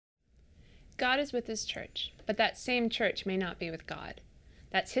God is with his church, but that same church may not be with God.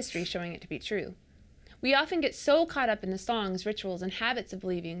 That's history showing it to be true. We often get so caught up in the songs, rituals, and habits of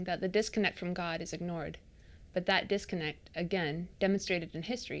believing that the disconnect from God is ignored. But that disconnect, again, demonstrated in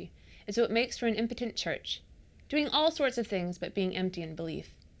history, is what makes for an impotent church, doing all sorts of things but being empty in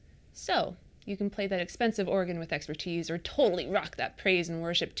belief. So, you can play that expensive organ with expertise or totally rock that praise and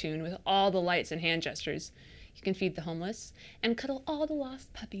worship tune with all the lights and hand gestures. You can feed the homeless and cuddle all the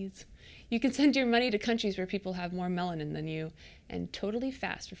lost puppies. You can send your money to countries where people have more melanin than you and totally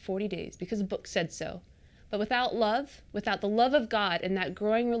fast for 40 days because the book said so. But without love, without the love of God and that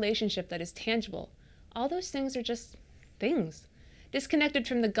growing relationship that is tangible, all those things are just things, disconnected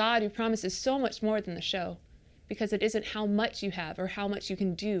from the God who promises so much more than the show, because it isn't how much you have or how much you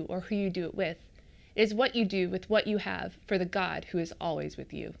can do or who you do it with. It is what you do with what you have for the God who is always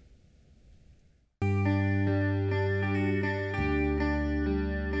with you.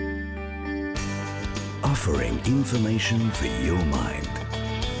 Offering information for your mind.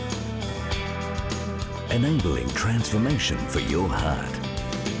 Enabling transformation for your heart.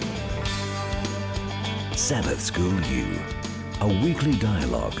 Sabbath School U, a weekly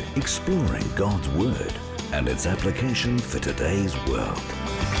dialogue exploring God's Word and its application for today's world.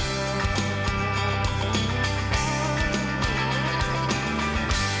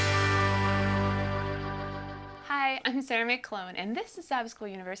 Hi, I'm Sarah McClone, and this is Sabbath School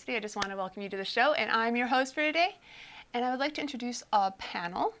University. I just want to welcome you to the show, and I'm your host for today. And I would like to introduce a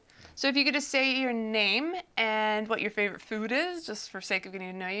panel. So if you could just say your name and what your favorite food is, just for sake of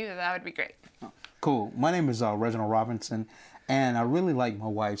getting to know you, that would be great. Cool. My name is Reginald Robinson, and I really like my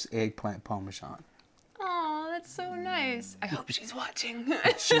wife's eggplant parmesan. Oh, that's so nice. I hope she's watching.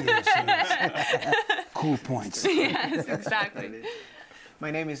 She is. Cool points. Yes, exactly. My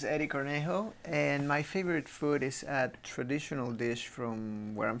name is Eddie Cornejo, and my favorite food is a traditional dish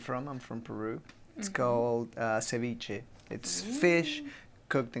from where I'm from. I'm from Peru. It's called ceviche. It's fish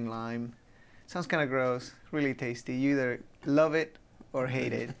cooked in lime. Sounds kind of gross, really tasty. You either love it or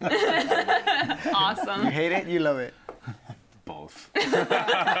hate it. Awesome. You hate it, you love it. Both.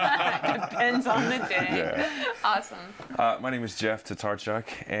 Depends on the day. Yeah. Awesome. My name is Jeff Tatarchuk,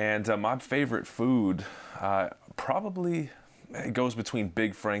 and my favorite food probably it goes between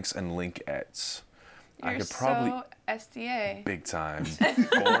Big Franks and Linkettes. You're I could probably so SDA. big time.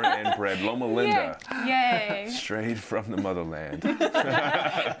 Born and bred Loma Linda. Yay. Straight from the motherland.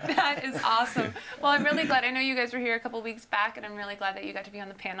 That is awesome. Well, I'm really glad. I know you guys were here a couple weeks back, and I'm really glad that you got to be on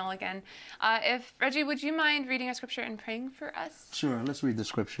the panel again. If Reggie, would you mind reading a scripture and praying for us? Sure, let's read the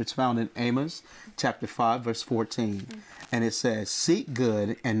scripture. It's found in Amos chapter 5, verse 14. And it says, "Seek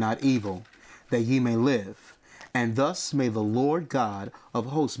good and not evil, that ye may live. And thus may the Lord God of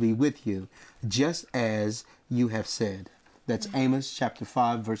hosts be with you, just as you have said." That's Amos chapter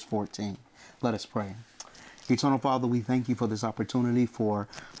 5, verse 14. Let us pray. Eternal Father, we thank you for this opportunity, for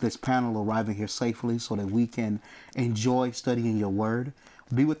this panel arriving here safely so that we can enjoy studying your word.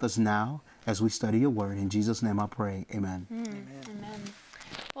 Be with us now as we study your word. In Jesus' name I pray. Amen. Amen.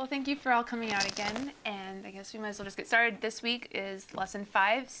 Well, thank you for all coming out again. And I guess we might as well just get started. This week is lesson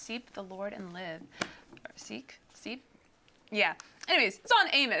 5, Seek the Lord and Live. Or seek? Yeah. Anyways, it's on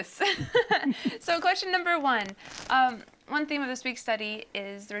Amos. So question number 1. One theme of this week's study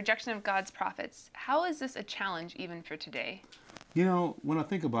is the rejection of God's prophets. How is this a challenge even for today? You know, when I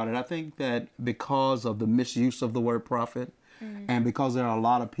think about it, I think that because of the misuse of the word prophet, and because there are a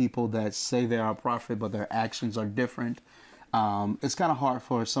lot of people that say they are a prophet, but their actions are different, it's kind of hard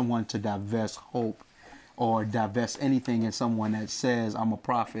for someone to divest hope or divest anything in someone that says, I'm a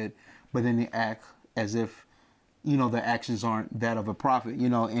prophet, but then they act as if, you know, their actions aren't that of a prophet, you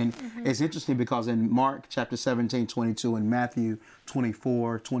know. And it's interesting because in Mark chapter 17, 22, and Matthew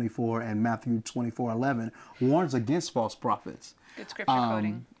 24, 24, and Matthew 24, 11, warns against false prophets. Good scripture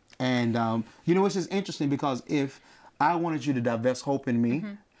quoting. And, you know, it's just interesting because if I wanted you to divest hope in me,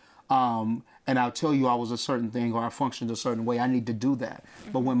 and I'll tell you I was a certain thing or I functioned a certain way, I need to do that.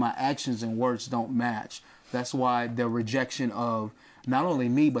 But when my actions and words don't match, that's why the rejection of not only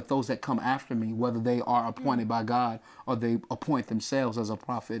me, but those that come after me, whether they are appointed by God or they appoint themselves as a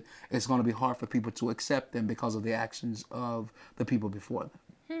prophet, it's going to be hard for people to accept them because of the actions of the people before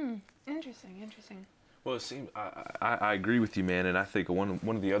them. Interesting. Well, it seems I agree with you, man, and I think one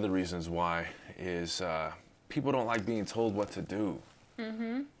of the other reasons why is people don't like being told what to do.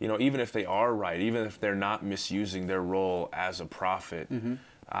 You know, even if they are right, even if they're not misusing their role as a prophet,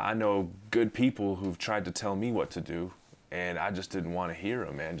 I know good people who've tried to tell me what to do, and I just didn't want to hear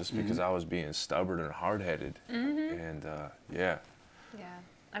them, man, just because I was being stubborn and hard-headed. And yeah.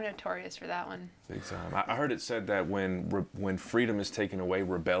 I'm notorious for that one. Big time. I heard it said that when freedom is taken away,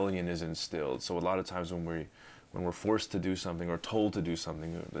 rebellion is instilled. So a lot of times when we're forced to do something or told to do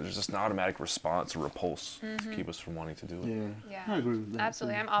something, there's just an automatic response or repulse to keep us from wanting to do it. Yeah, I agree with that.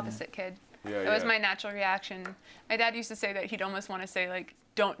 absolutely. too. I'm opposite kid. Yeah, That was my natural reaction. My dad used to say that he'd almost want to say, like,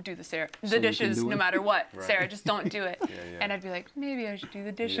 don't do the dishes do no it. matter what. Right. Sarah, just don't do it. Yeah. And I'd be like, maybe I should do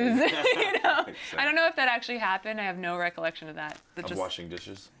the dishes. You know? I don't know if that actually happened. I have no recollection of that. Of washing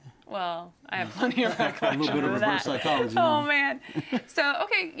dishes. Well, I have plenty of recollection A little bit of of reverse that. psychology. Oh, man. So,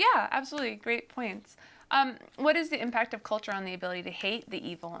 okay, yeah, absolutely. Great points. What is the impact of culture on the ability to hate the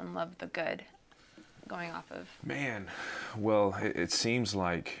evil and love the good? Going off of... Man, well, it seems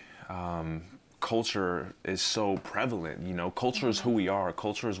like culture is so prevalent. You know, culture is who we are.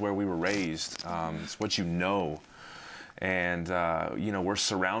 Culture is where we were raised. It's what you know. And, you know, we're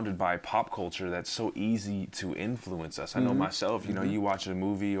surrounded by pop culture that's so easy to influence us. I know myself, you know, you watch a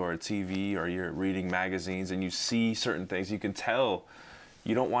movie or a TV or you're reading magazines and you see certain things, you can tell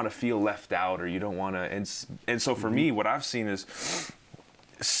you don't want to feel left out or you don't want to. And so for me, what I've seen is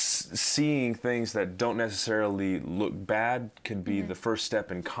seeing things that don't necessarily look bad can be the first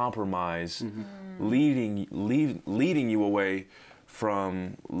step in compromise, leading you away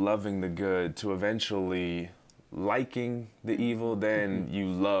from loving the good to eventually liking the evil. Then you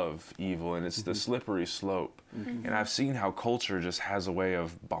love evil, and it's the slippery slope. And I've seen how culture just has a way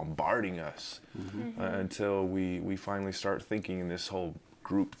of bombarding us until we finally start thinking in this whole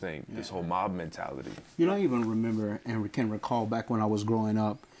group thing, this whole mob mentality. You know, I even remember and can recall back when I was growing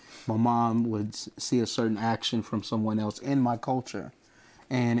up, my mom would see a certain action from someone else in my culture,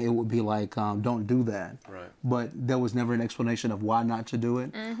 and it would be like, don't do that. Right. But there was never an explanation of why not to do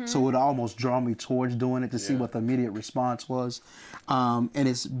it. So it would almost draw me towards doing it to see what the immediate response was. And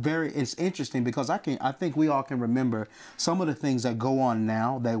it's interesting because I think we all can remember some of the things that go on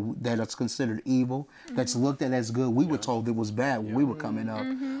now that is considered evil, that's looked at as good. We were told it was bad when we were coming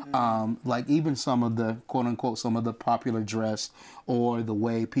up. Like even some of the, quote unquote, some of the popular dress or the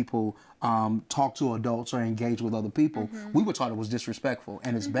way people talk to adults or engage with other people, we were taught it was disrespectful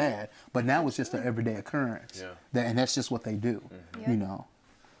and it's bad, but now it's just an everyday occurrence. And that's just what they do, you know.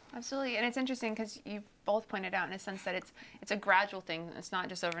 Absolutely, and it's interesting because you both pointed out in a sense that it's a gradual thing. It's not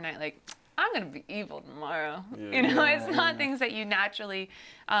just overnight, like, I'm going to be evil tomorrow. You know, it's not things that you naturally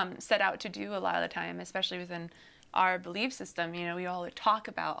set out to do a lot of the time, especially within our belief system. You know, we all talk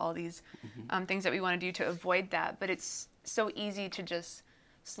about all these things that we want to do to avoid that, but it's so easy to just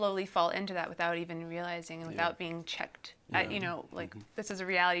slowly fall into that without even realizing and without being checked. You know, like, this is a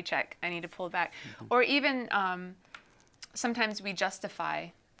reality check. I need to pull it back. Or even sometimes we justify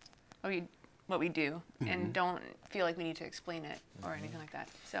what we do and don't feel like we need to explain it or anything like that.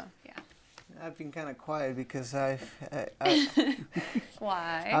 So, yeah. I've been kind of quiet because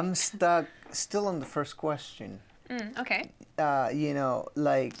Why? I'm stuck still on the first question. Okay. You know,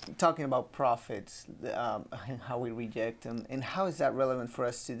 like talking about prophets, and how we reject them, and how is that relevant for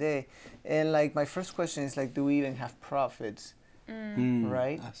us today? And like my first question is like, do we even have prophets?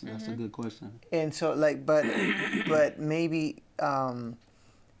 Right. That's a good question. And so like, but maybe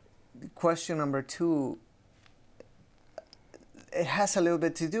question number two, it has a little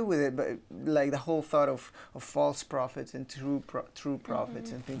bit to do with it, but like the whole thought of false prophets and true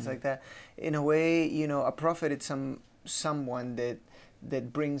prophets and things like that. In a way, you know, a prophet is someone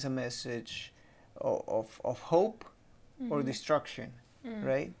that brings a message of hope or destruction,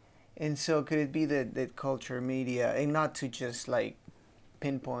 right? And so could it be that culture, media, and not to just like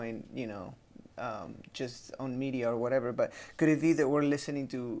pinpoint, you know, just on media or whatever, but could it be that we're listening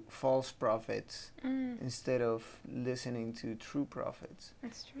to false prophets instead of listening to true prophets?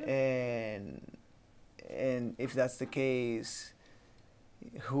 That's true. And if that's the case,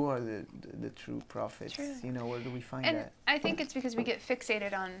 who are the true prophets? True. You know, where do we find And that? I think it's because we get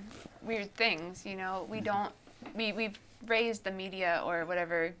fixated on weird things, you know. We've raised the media or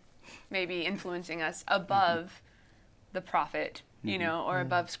whatever may be influencing us above the prophet, you know, or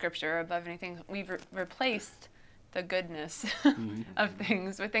above scripture, or above anything. We've replaced the goodness of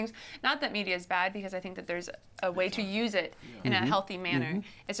things with things. Not that media is bad, because I think that there's a way to use it in a healthy manner.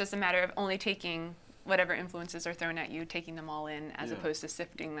 It's just a matter of only taking whatever influences are thrown at you, taking them all in, as opposed to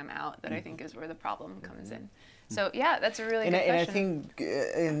sifting them out. That I think is where the problem comes in. So yeah, that's a really good question. And I think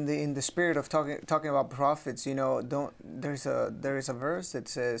in the spirit of talking about prophets, you know, there is a verse that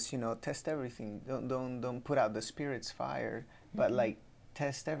says, you know, test everything. Don't put out the Spirit's fire, but like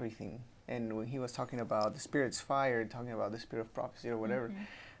test everything. And when he was talking about the Spirit's fire, talking about the spirit of prophecy or whatever,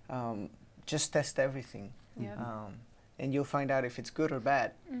 just test everything. Yeah. And you'll find out if it's good or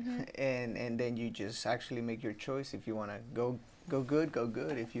bad. And then you just actually make your choice if you want to go good, go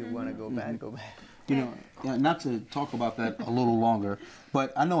good. If you want to go bad, go bad. You know, not to talk about that a little longer,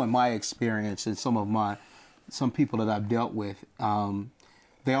 but I know in my experience and some people that I've dealt with, some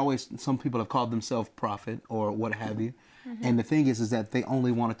people have called themselves prophet or what have you. And the thing is that they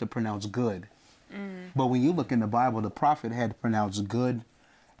only wanted to pronounce good. But when you look in the Bible, the prophet had to pronounce good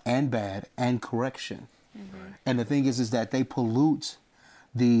and bad and correction. And the thing is that they pollute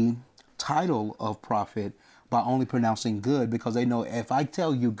the title of prophet by only pronouncing good, because they know if I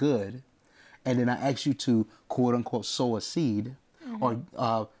tell you good and then I ask you to quote unquote sow a seed or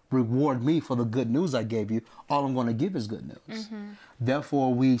reward me for the good news I gave you, all I'm going to give is good news.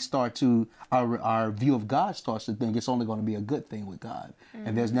 Therefore, we start to, our view of God starts to think it's only going to be a good thing with God.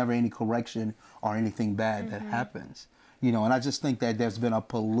 And there's never any correction or anything bad that happens. You know, and I just think that there's been a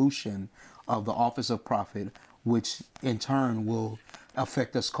pollution of the office of prophet, which in turn will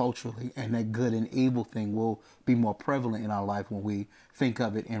affect us culturally, and that good and evil thing will be more prevalent in our life when we think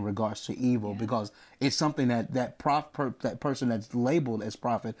of it in regards to evil, because it's something that person that's labeled as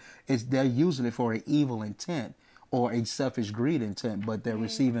prophet, they're using it for an evil intent or a selfish greed intent, but they're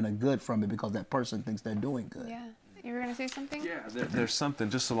receiving a good from it because that person thinks they're doing good. Yeah. You were going to say something? Yeah, there's something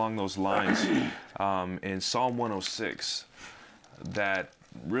just along those lines in Psalm 106 that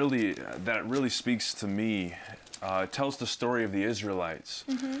really speaks to me. It tells the story of the Israelites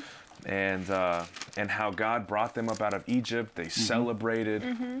and how God brought them up out of Egypt. They celebrated,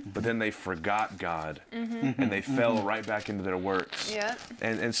 but then they forgot God and they fell right back into their works. Yeah.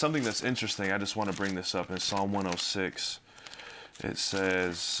 And something that's interesting, I just want to bring this up in Psalm 106. It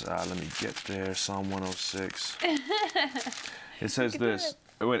says, let me get there, Psalm 106. It says this.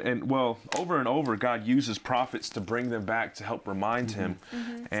 And well, over and over, God uses prophets to bring them back to help remind him.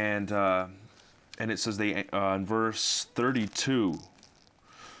 And it says in verse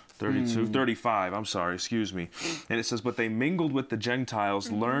 35, I'm sorry, excuse me. And it says, but they mingled with the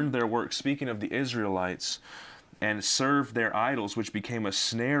Gentiles, learned their work, speaking of the Israelites, and served their idols, which became a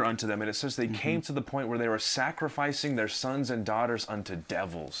snare unto them. And it says they came to the point where they were sacrificing their sons and daughters unto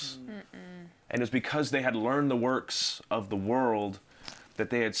devils. And it's because they had learned the works of the world that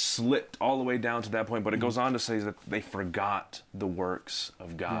they had slipped all the way down to that point. But it goes on to say that they forgot the works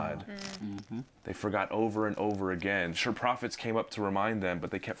of God. They forgot over and over again. Sure, prophets came up to remind them, but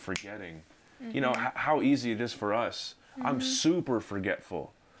they kept forgetting. You know, how easy it is for us. I'm super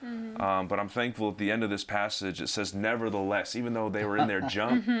forgetful. But I'm thankful at the end of this passage, it says, nevertheless, even though they were in their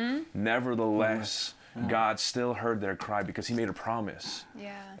junk, nevertheless, God still heard their cry because he made a promise.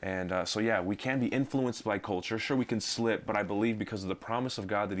 Yeah. And we can be influenced by culture. Sure, we can slip, but I believe because of the promise of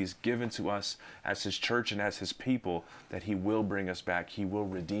God that he's given to us as his church and as his people, that he will bring us back, he will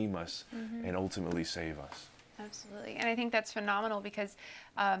redeem us, and ultimately save us. Absolutely. And I think that's phenomenal because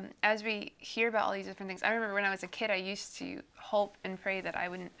as we hear about all these different things, I remember when I was a kid, I used to hope and pray that I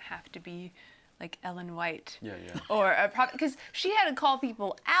wouldn't have to be like Ellen White or a prophet, because she had to call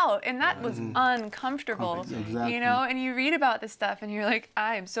people out, and that was uncomfortable. Exactly. You know, and you read about this stuff and you're like,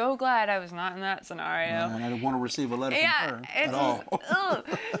 I am so glad I was not in that scenario. And I didn't want to receive a letter from her at all.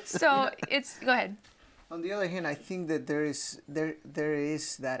 So go ahead. On the other hand, I think that there is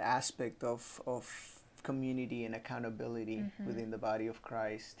that aspect of community and accountability within the body of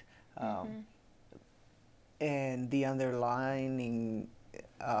Christ, and the underlying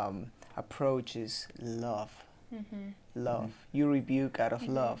approach is love. Love. You rebuke out of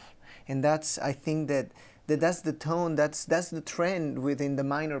love, and I think that's the tone. That's the trend within the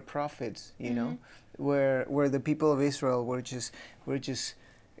minor prophets. You know, where the people of Israel were just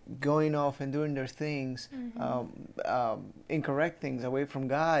going off and doing their things, incorrect things away from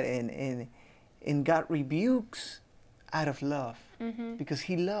God, and God rebukes out of love because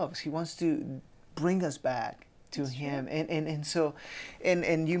he loves. He wants to bring us back to him. And so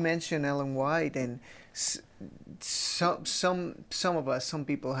you mentioned Ellen White, and some of us, some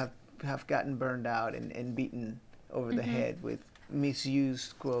people have gotten burned out and beaten over the head with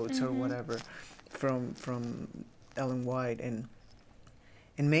misused quotes or whatever from Ellen White, and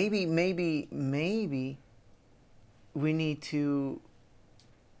maybe we need to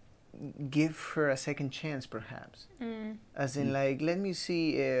give her a second chance, perhaps, as in, like, let me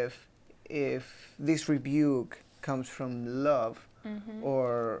see if this rebuke comes from love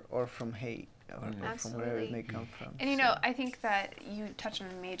or from hate or from wherever it may come from. And you know, I think that you touched on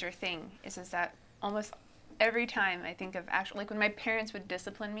a major thing is that almost every time I think of actually, like when my parents would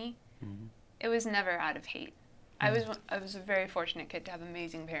discipline me, it was never out of hate. I was a very fortunate kid to have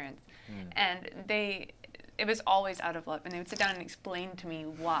amazing parents, and it was always out of love, and they would sit down and explain to me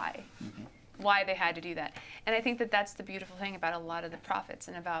why they had to do that. And I think that that's the beautiful thing about a lot of the prophets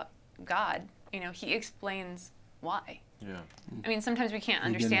and about God. You know, he explains why. Yeah. I mean, sometimes we can't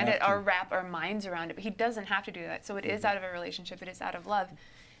He didn't understand it have to. or wrap our minds around it, but he doesn't have to do that. So it is out of a relationship. It is out of love.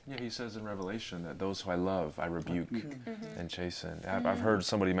 Yeah, he says in Revelation that those who I love, I rebuke and chasten. I've heard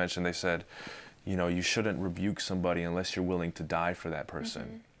somebody mention, they said, you know, you shouldn't rebuke somebody unless you're willing to die for that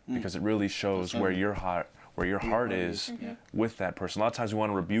person, because it really shows where your heart is with that person. A lot of times we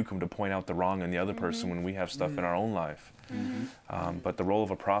want to rebuke them to point out the wrong in the other person when we have stuff in our own life. But the role of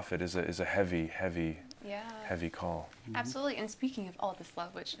a prophet is a heavy call. Absolutely. And speaking of all this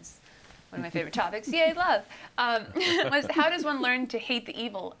love, which is one of my favorite topics, yay, love, how does one learn to hate the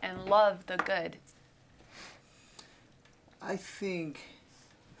evil and love the good? I think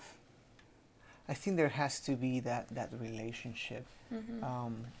there has to be that relationship.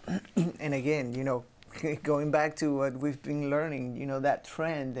 And again, you know, going back to what we've been learning, you know, that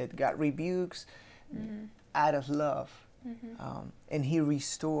trend that God rebukes out of love, and He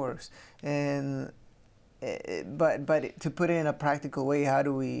restores. And but to put it in a practical way, how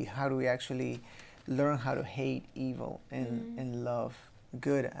do we actually learn how to hate evil and love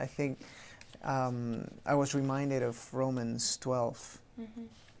good? I think I was reminded of Romans 12,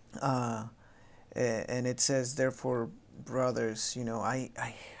 and it says, therefore, brothers, you know, I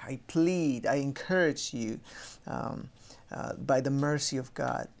plead, I encourage you by the mercy of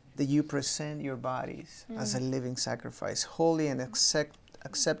God, that you present your bodies as a living sacrifice, holy and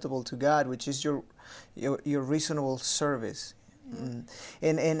acceptable to God, which is your reasonable service.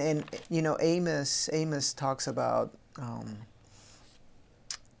 And you know, Amos talks about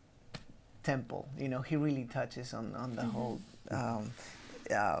temple. You know, he really touches on the whole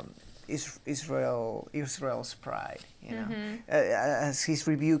Israel's pride, you know, as he's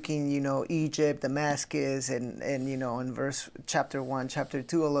rebuking, you know, Egypt, Damascus, and you know, in chapter 1, chapter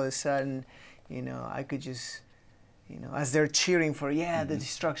 2, all of a sudden, you know, I could just, you know, as they're cheering for the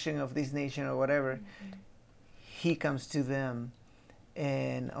destruction of this nation or whatever, he comes to them,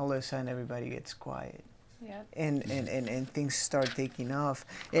 and all of a sudden everybody gets quiet. Yeah. And things start taking off.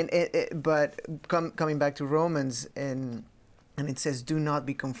 But coming back to Romans, and it says, do not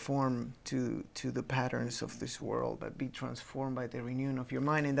be conformed to the patterns of this world, but be transformed by the renewing of your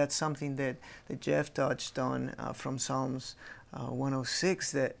mind. And that's something that Jeff touched on from Psalms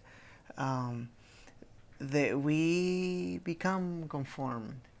 106, that we become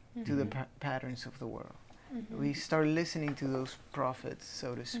conformed to the patterns of the world. We start listening to those prophets,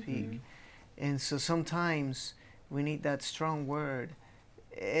 so to speak. And so sometimes we need that strong word.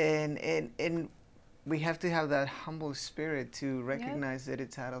 And we have to have that humble spirit to recognize that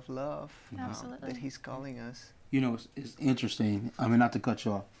it's out of love that He's calling us. You know, it's interesting. I mean, not to cut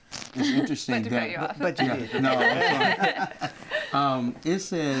you off. It's interesting But to cut you off. But you did. No, I'm sorry. It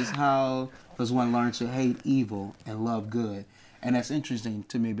says, how does one learn to hate evil and love good? And that's interesting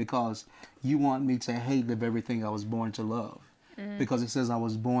to me, because you want me to hate the very thing I was born to love. Because it says I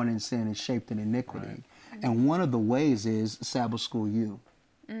was born in sin and shaped in iniquity. Right. And one of the ways is Sabbath School U.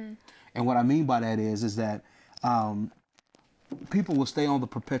 And what I mean by that is that people will stay on the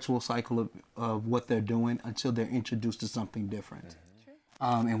perpetual cycle of what they're doing until they're introduced to something different.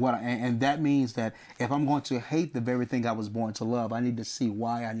 And that means that if I'm going to hate the very thing I was born to love, I need to see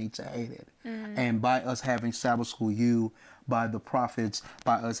why I need to hate it. And by us having Sabbath School U, by the prophets,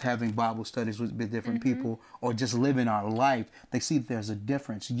 by us having Bible studies with different people, or just living our life, they see there's a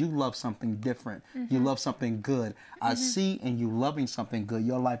difference. You love something different. You love something good. I see in you loving something good,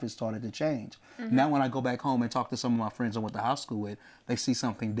 your life has started to change. Now when I go back home and talk to some of my friends I went to house school with, they see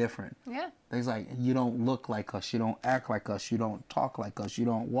something different. Yeah. They're like, you don't look like us, you don't act like us, you don't talk like us, you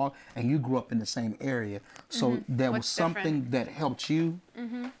don't walk, and you grew up in the same area. So there was something that helped you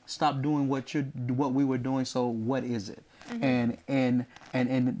stop doing what we were doing. So what is it? And then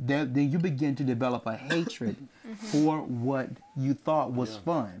you begin to develop a hatred for what you thought was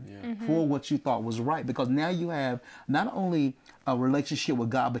fun, for what you thought was right, because now you have not only a relationship with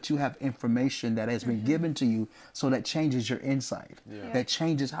God, but you have information that has been given to you, so that changes your insight, that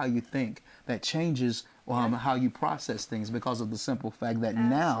changes how you think, that changes how you process things, because of the simple fact that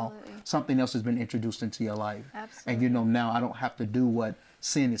now something else has been introduced into your life. And you know, now I don't have to do what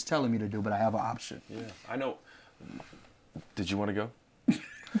sin is telling me to do, but I have an option. Yeah, I know. Did you want to go?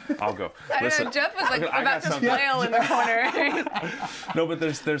 I'll go. I don't know, Jeff was like about to flail in the corner. No, but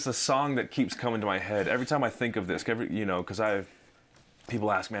there's a song that keeps coming to my head every time I think of this. Because people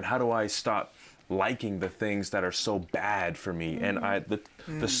ask, man, how do I stop liking the things that are so bad for me? And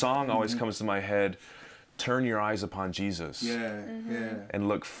the song always comes to my head. Turn your eyes upon Jesus. And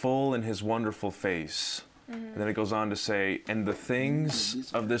look full in His wonderful face. And then it goes on to say, and the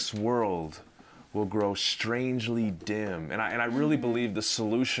things of this world will grow strangely dim. And I really believe the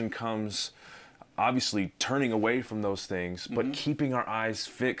solution comes obviously turning away from those things, but keeping our eyes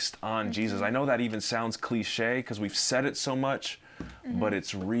fixed on Jesus. I know that even sounds cliche because we've said it so much, but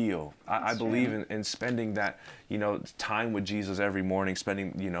it's real. I believe in spending that, time with Jesus every morning,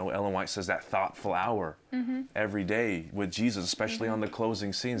 spending, Ellen White says that thoughtful hour every day with Jesus, especially on the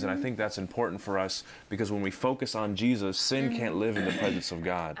closing scenes. And I think that's important for us because when we focus on Jesus, sin can't live in the presence of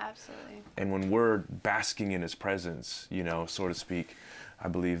God. Absolutely. And when we're basking in his presence, so to speak, I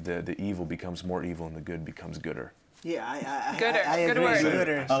believe the evil becomes more evil and the good becomes gooder. Yeah, I Good agree. word.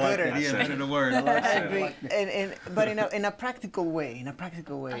 Gooder. I like Gooder. that. Yeah, better the word. I like I that. agree, but in a practical way,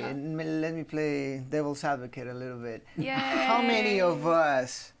 and let me play devil's advocate a little bit. Yay. How many of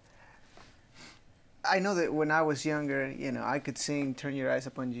us? I know that when I was younger, I could sing "Turn Your Eyes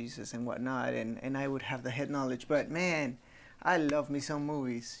Upon Jesus" and whatnot, and I would have the head knowledge. But man, I love me some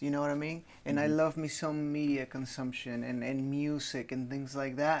movies. You know what I mean? And I love me some media consumption and music and things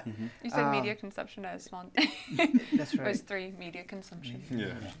like that. You said media consumption as small. That's right. It was 3, media consumption.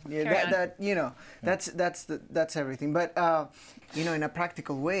 Yeah, that's everything. But in a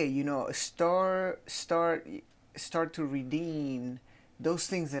practical way, start to redeem those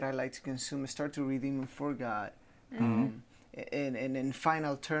things that I like to consume. Start to redeem them for God, and find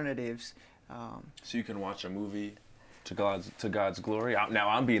alternatives. So you can watch a movie to God's glory. Now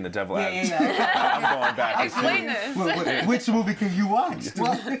I'm being the devil advocate. Yeah. I'm going back. Explain this. Which movie can you watch?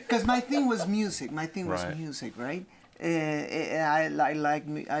 Well, because my thing was music. Right. Music, right?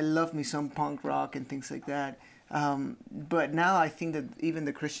 I love me some punk rock and things like that. But now I think that even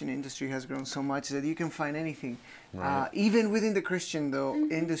the Christian industry has grown so much that you can find anything. Right. Even within the Christian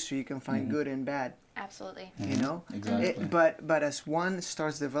industry, you can find good and bad. Absolutely. Exactly. But as one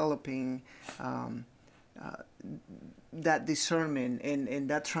starts developing that discernment and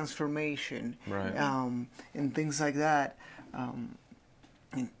that transformation, Right. And things like that,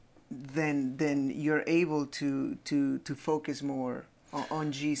 then you're able to focus more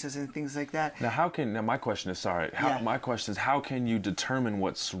on Jesus and things like that. Now my question is, my question is, how can you determine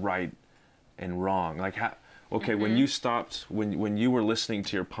what's right and wrong? Like when you stopped, when you were listening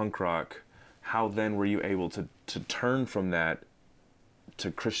to your punk rock, how then were you able to turn from that to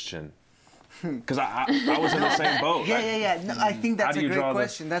Christian? Because I was in the same boat. Yeah. No, I think that's How a do you great draw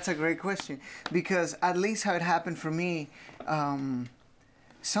question. That's a great question because at least how it happened for me,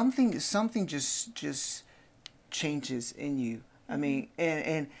 something just changes in you. I mean,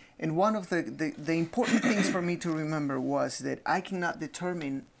 and one of the important things for me to remember was that I cannot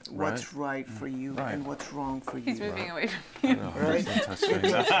determine what's right for you and what's wrong for you. He's moving away from you. Right?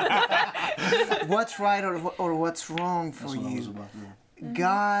 What's right or what's wrong for you?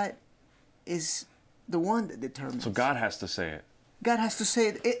 God is the one that determines. So God has to say it. God has to say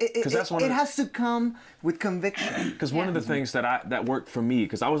it. It has to come with conviction. Because one of the things that worked for me,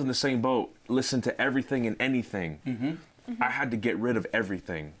 because I was in the same boat, listen to everything and anything. I had to get rid of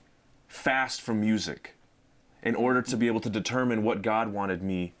everything, fast from music, in order to be able to determine what God wanted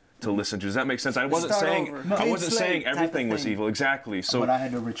me to listen to. Does that make sense? I wasn't saying everything was evil. Exactly. So, but I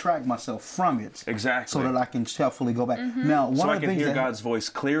had to retract myself from it. Exactly. So that I can carefully go back. Now, one so of I the can things hear that God's voice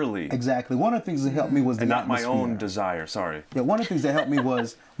clearly. Exactly. One of the things that helped me was the And not atmosphere. my own desire. Sorry. Yeah. One of the things that helped me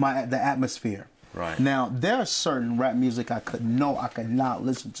was the atmosphere. Right. Now, there are certain rap music I could not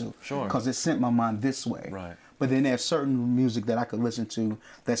listen to. Sure. Because it sent my mind this way. Right. But then there's certain music that I could listen to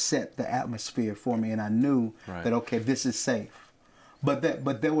that set the atmosphere for me, and I knew that okay, this is safe. But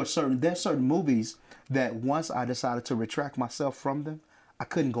there's certain movies that once I decided to retract myself from them, I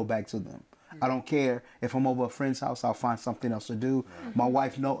couldn't go back to them. I don't care if I'm over a friend's house, I'll find something else to do. My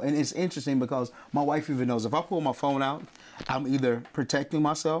wife knows, and it's interesting because my wife even knows if I pull my phone out, I'm either protecting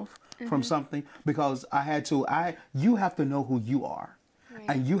myself from something because you have to know who you are.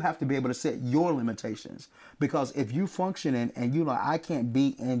 And you have to be able to set your limitations because if you functioning and you know I can't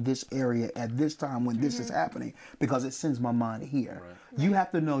be in this area at this time when this is happening because it sends my mind here. Right. You have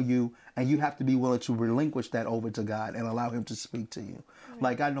to know you and you have to be willing to relinquish that over to God and allow him to speak to you. Right.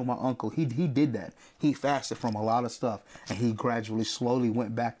 Like I know my uncle, he did that. He fasted from a lot of stuff and he gradually slowly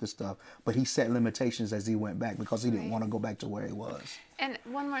went back to stuff, but he set limitations as he went back because he didn't want to go back to where he was. And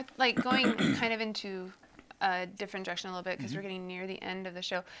one more, going kind of into a different direction a little bit because we're getting near the end of the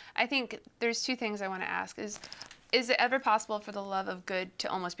show. I think there's 2 things I want to ask. Is it ever possible for the love of good to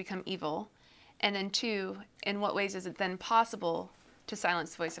almost become evil? And then 2, in what ways is it then possible to silence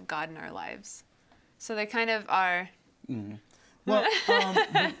the voice of God in our lives? So they kind of are... Well,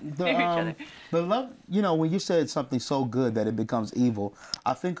 the love, when you said something so good that it becomes evil,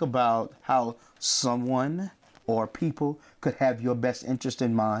 I think about how someone or people could have your best interest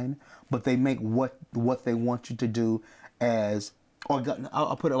in mind, but they make what they want you to do as or God,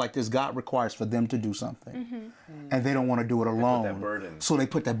 I'll put it like this: God requires for them to do something, and they don't want to do it alone. that burden. So they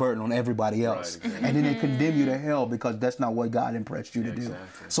put that burden on everybody else, Right, exactly. and then they condemn you to hell because that's not what God impressed you to do.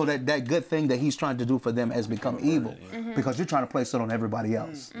 exactly. So that good thing that He's trying to do for them has become evil because you're trying to place it on everybody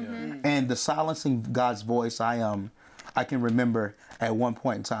else. And the silencing God's voice, I can remember at one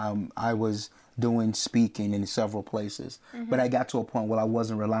point in time I was doing speaking in several places, but I got to a point where I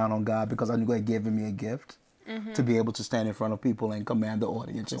wasn't relying on God because I knew He had given me a gift to be able to stand in front of people and command the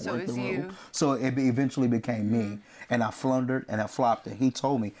audience and So work it the was room. you. So it eventually became me, and I floundered and I flopped. And He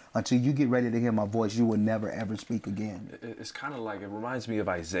told me, until you get ready to hear my voice, you will never ever speak again. It's kind of like, it reminds me of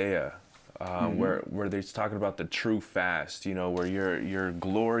Isaiah, where they're talking about the true fast, where you're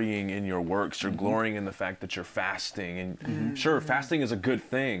glorying in your works, you're glorying in the fact that you're fasting, and sure, fasting is a good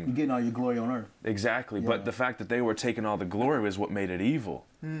thing. You're getting all your glory on earth. Exactly, but the fact that they were taking all the glory was what made it evil.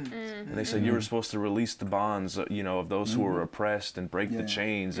 And they said you were supposed to release the bonds, of those who were oppressed and break the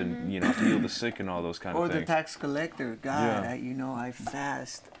chains and, heal the sick and all those kind Or of the things. tax collector, God, Yeah. I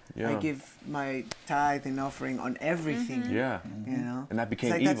fast. Yeah. I give my tithe and offering on everything. Yeah. And And that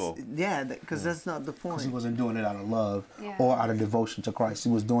became it's evil. Because that's not the point. He wasn't doing it out of love Yeah. or out of devotion to Christ. He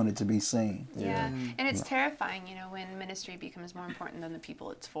was doing it to be seen. Yeah. And it's terrifying, when ministry becomes more important than the people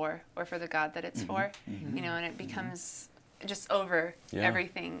it's for, or for the God that it's for, and it becomes just over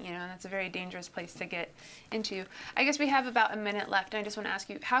everything, and that's a very dangerous place to get into. I guess we have about a minute left, and I just want to ask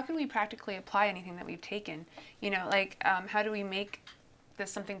you, how can we practically apply anything that we've taken? How do we make this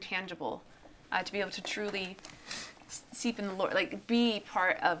something tangible to be able to truly seep in the Lord, be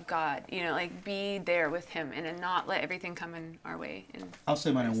part of God, be there with Him and not let everything come in our way. I'll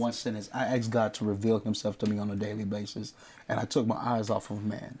say mine in one sentence. I asked God to reveal Himself to me on a daily basis, and I took my eyes off of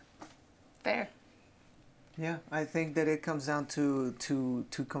man. Fair. Yeah, I think that it comes down to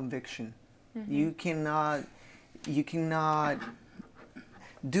conviction. You cannot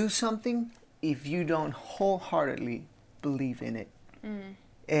do something if you don't wholeheartedly believe in it,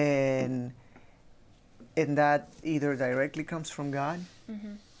 and that either directly comes from God,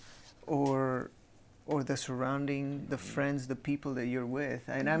 or the surrounding, the friends, the people that you're with.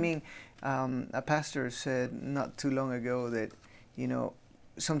 And I mean, a pastor said not too long ago that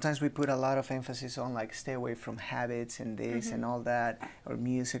sometimes we put a lot of emphasis on stay away from habits and this and all that, or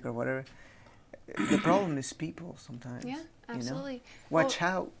music or whatever. The problem is people sometimes. Yeah, absolutely. Watch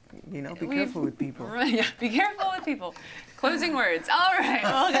out, be careful with people. Yeah, be careful with people. Closing words. All right.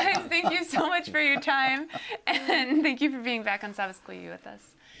 Well, guys, thank you so much for your time, and thank you for being back on Sabbath School U with us.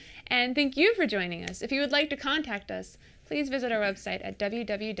 And thank you for joining us. If you would like to contact us, please visit our website at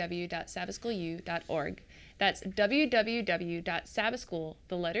www.sabbathschoolu.org. That's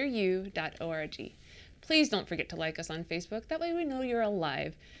www.sabbathschool.org. Please don't forget to like us on Facebook. That way we know you're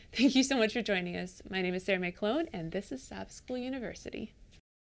alive. Thank you so much for joining us. My name is Sarah May Clone, and this is Sabbath School University.